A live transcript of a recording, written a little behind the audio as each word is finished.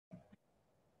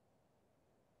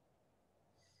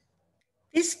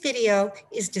This video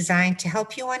is designed to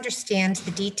help you understand the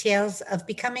details of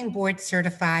becoming board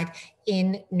certified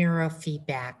in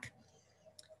neurofeedback.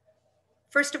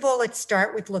 First of all, let's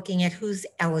start with looking at who's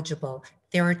eligible.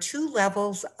 There are two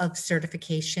levels of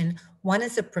certification. One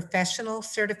is a professional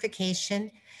certification.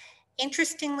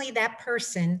 Interestingly, that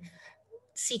person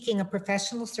seeking a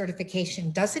professional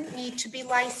certification doesn't need to be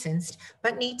licensed,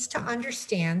 but needs to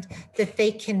understand that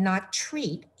they cannot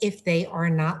treat if they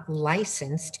are not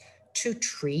licensed to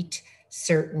treat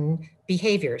certain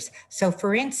behaviors. So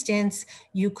for instance,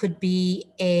 you could be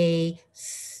a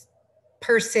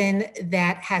person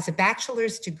that has a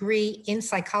bachelor's degree in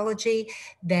psychology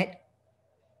that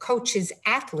coaches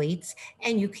athletes,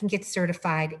 and you can get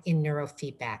certified in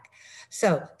neurofeedback.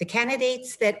 So the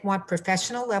candidates that want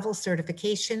professional level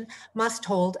certification must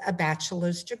hold a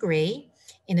bachelor's degree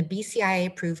in a BCIA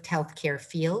approved healthcare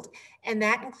field, and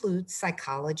that includes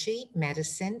psychology,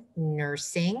 medicine,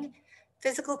 nursing,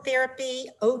 physical therapy,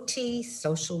 OT,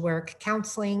 social work,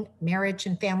 counseling, marriage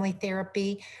and family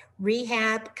therapy,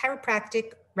 rehab,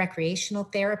 chiropractic, recreational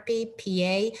therapy,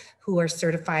 PA, who are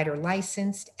certified or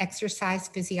licensed, exercise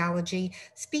physiology,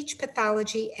 speech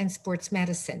pathology, and sports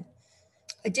medicine.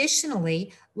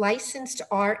 Additionally, licensed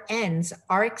RNs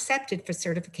are accepted for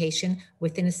certification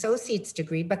with an associate's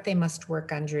degree, but they must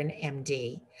work under an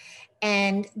MD.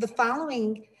 And the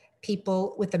following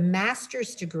people with a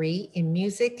master's degree in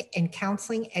music and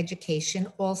counseling education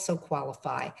also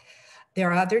qualify. There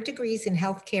are other degrees in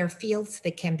healthcare fields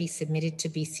that can be submitted to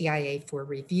BCIA for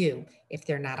review if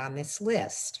they're not on this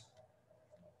list.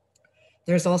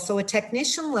 There's also a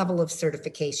technician level of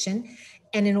certification,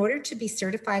 and in order to be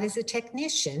certified as a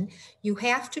technician, you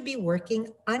have to be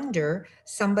working under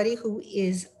somebody who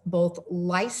is both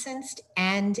licensed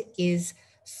and is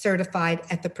certified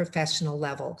at the professional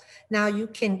level. Now you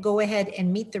can go ahead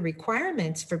and meet the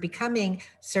requirements for becoming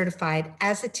certified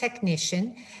as a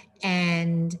technician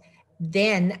and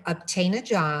then obtain a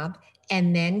job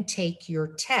and then take your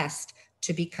test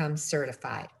to become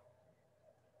certified.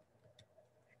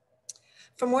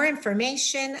 For more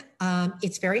information,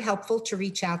 it's very helpful to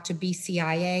reach out to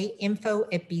BCIA,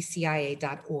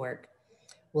 info@bcia.org.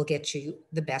 We'll get you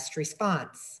the best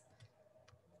response.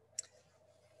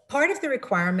 Part of the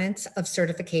requirements of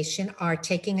certification are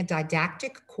taking a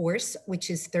didactic course, which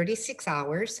is 36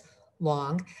 hours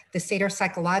long. The Sadar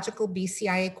Psychological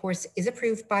BCIA course is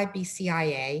approved by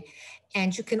BCIA,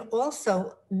 and you can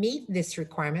also meet this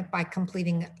requirement by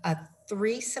completing a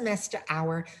 3-semester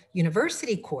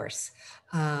university course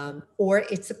or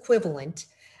its equivalent,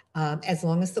 as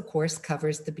long as the course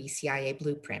covers the BCIA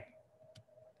blueprint.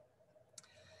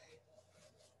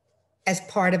 As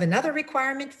part of another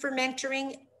requirement for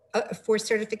mentoring, for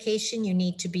certification, you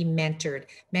need to be mentored.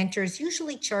 Mentors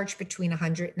usually charge between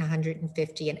 $100 and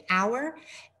 $150 an hour.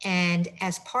 And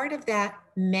as part of that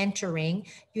mentoring,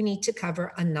 you need to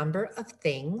cover a number of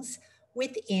things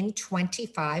within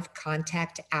 25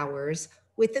 contact hours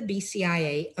with a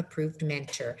BCIA approved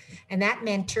mentor. And that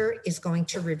mentor is going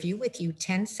to review with you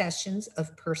 10 sessions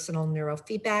of personal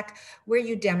neurofeedback where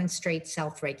you demonstrate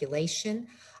self-regulation,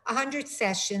 100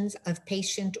 sessions of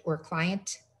patient or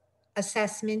client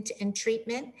assessment and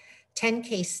treatment, 10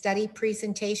 case study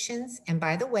presentations, and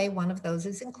by the way, one of those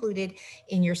is included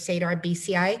in your Sadar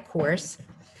BCIA course.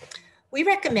 We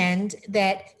recommend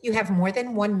that you have more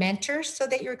than one mentor so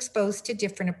that you're exposed to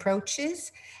different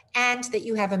approaches and that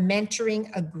you have a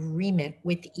mentoring agreement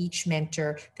with each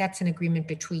mentor. That's an agreement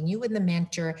between you and the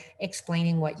mentor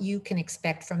explaining what you can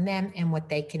expect from them and what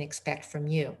they can expect from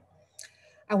you.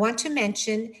 I want to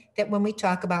mention that when we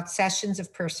talk about sessions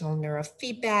of personal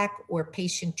neurofeedback or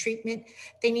patient treatment,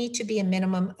 they need to be a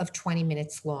minimum of 20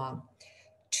 minutes long.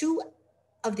 2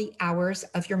 of the hours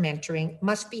of your mentoring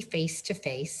must be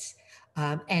face-to-face.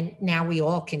 And now we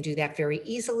all can do that very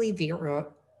easily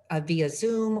via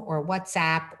Zoom or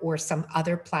WhatsApp or some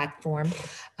other platform.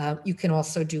 You can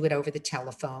also do it over the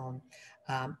telephone.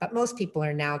 But most people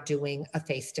are now doing a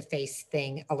face-to-face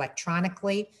thing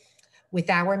electronically. With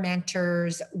our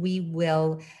mentors, we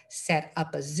will set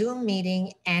up a Zoom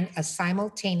meeting and a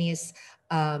simultaneous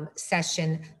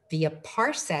session via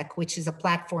Parsec, which is a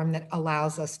platform that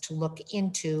allows us to look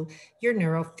into your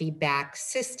neurofeedback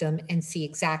system and see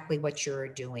exactly what you're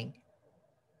doing.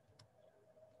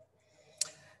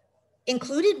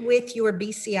 Included with your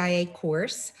BCIA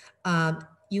course,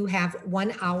 you have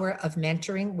 1 hour of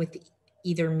mentoring with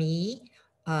either me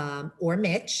or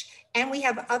Mitch. And we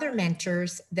have other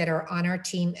mentors that are on our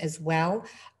team as well.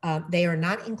 They are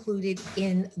not included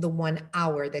in the 1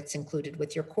 hour that's included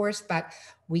with your course, but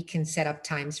we can set up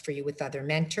times for you with other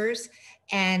mentors.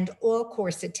 And all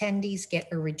course attendees get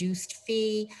a reduced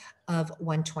fee of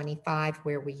 $125,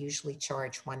 where we usually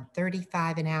charge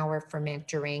 $135 an hour for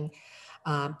mentoring.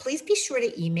 Please be sure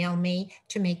to email me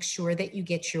to make sure that you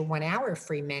get your 1 hour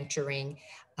free mentoring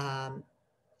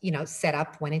set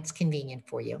up when it's convenient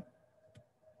for you.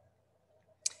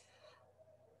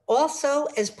 Also,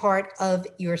 as part of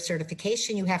your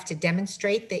certification, you have to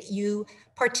demonstrate that you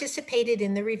participated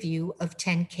in the review of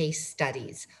 10 case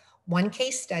studies. 1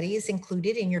 case study is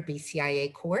included in your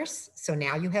BCIA course, so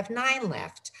now you have 9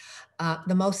 left.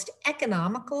 The most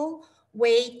economical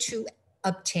way to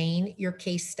obtain your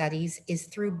case studies is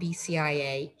through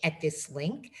BCIA at this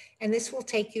link, and this will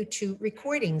take you to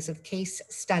recordings of case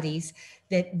studies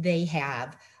that they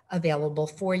have available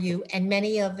for you, and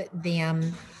many of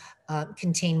them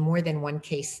contain more than 1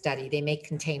 case study. They may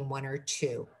contain 1 or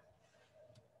 2.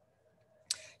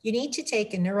 You need to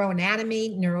take a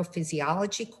neuroanatomy,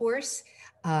 neurophysiology course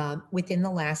within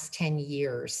the last 10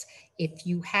 years. If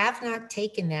you have not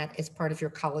taken that as part of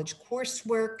your college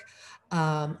coursework,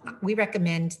 we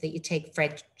recommend that you take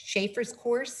Fred Schaefer's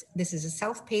course. This is a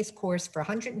self-paced course for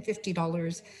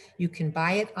 $150. You can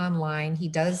buy it online. He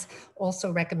does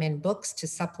also recommend books to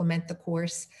supplement the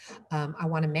course. I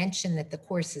want to mention that the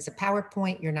course is a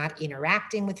PowerPoint. You're not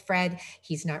interacting with Fred.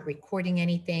 He's not recording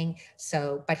anything.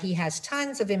 But he has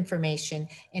tons of information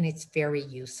and it's very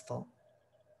useful.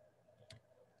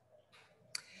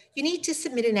 You need to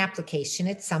submit an application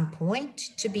at some point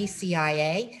to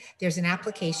BCIA. There's an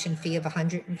application fee of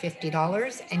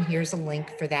 $150, and here's a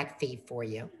link for that fee for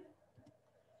you.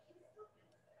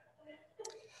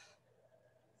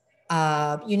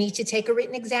 You need to take a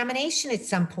written examination at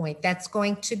some point. That's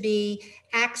going to be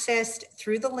accessed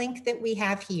through the link that we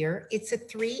have here. It's a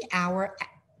 3-hour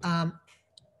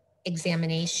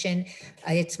examination.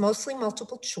 It's mostly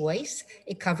multiple choice.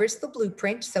 It covers the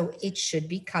blueprint, so it should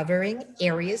be covering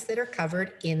areas that are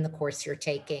covered in the course you're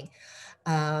taking.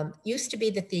 Used to be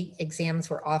that the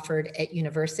exams were offered at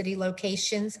university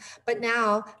locations, but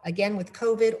now, again, with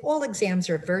COVID, all exams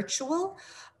are virtual.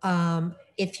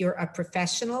 If you're a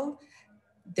professional,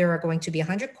 there are going to be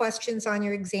 100 questions on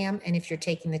your exam, and if you're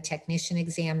taking the technician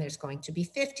exam, there's going to be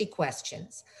 50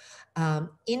 questions.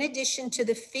 In addition to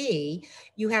the fee,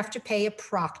 you have to pay a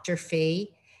proctor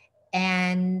fee,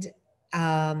 and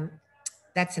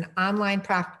that's an online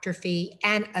proctor fee,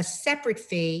 and a separate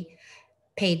fee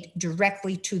paid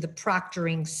directly to the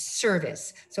proctoring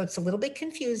service. So it's a little bit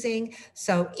confusing.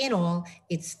 So in all,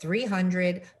 it's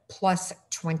 $300 plus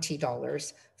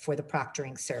 $20 for the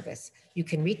proctoring service. You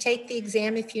can retake the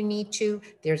exam if you need to.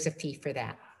 There's a fee for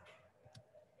that.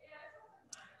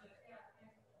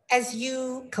 As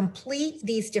you complete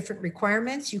these different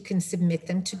requirements, you can submit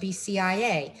them to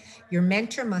BCIA. Your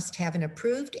mentor must have an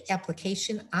approved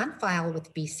application on file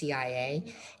with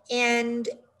BCIA, and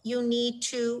you need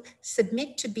to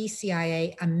submit to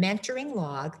BCIA a mentoring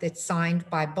log that's signed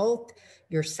by both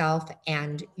yourself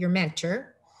and your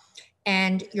mentor.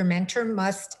 And your mentor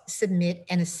must submit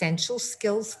an essential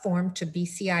skills form to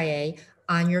BCIA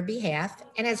on your behalf.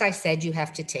 And as I said, you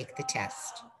have to take the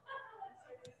test.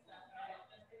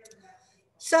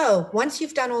 So once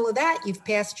you've done all of that, you've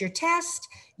passed your test,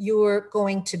 you're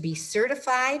going to be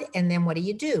certified. And then what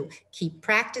do? Keep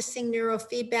practicing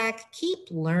neurofeedback, keep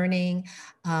learning.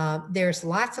 There's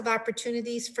lots of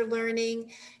opportunities for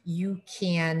learning. You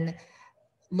can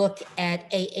look at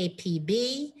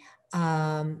AAPB,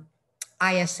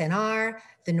 ISNR.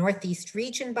 The Northeast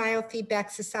Region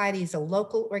Biofeedback Society is a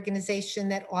local organization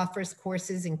that offers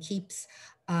courses and keeps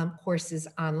courses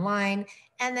online.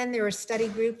 And then there are study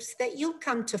groups that you'll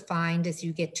come to find as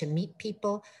you get to meet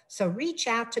people. So reach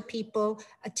out to people,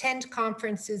 attend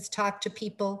conferences, talk to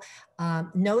people.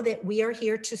 Know that we are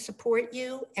here to support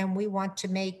you, and we want to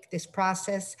make this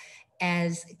process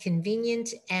as convenient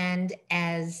and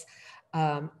as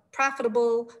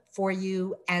profitable for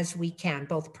you as we can,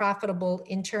 both profitable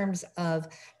in terms of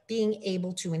being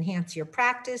able to enhance your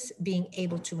practice, being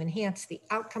able to enhance the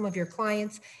outcome of your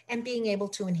clients, and being able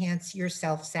to enhance your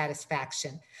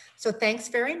self-satisfaction. So thanks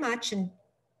very much, and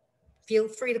feel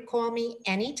free to call me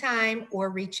anytime or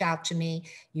reach out to me.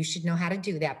 You should know how to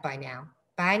do that by now.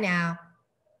 Bye now.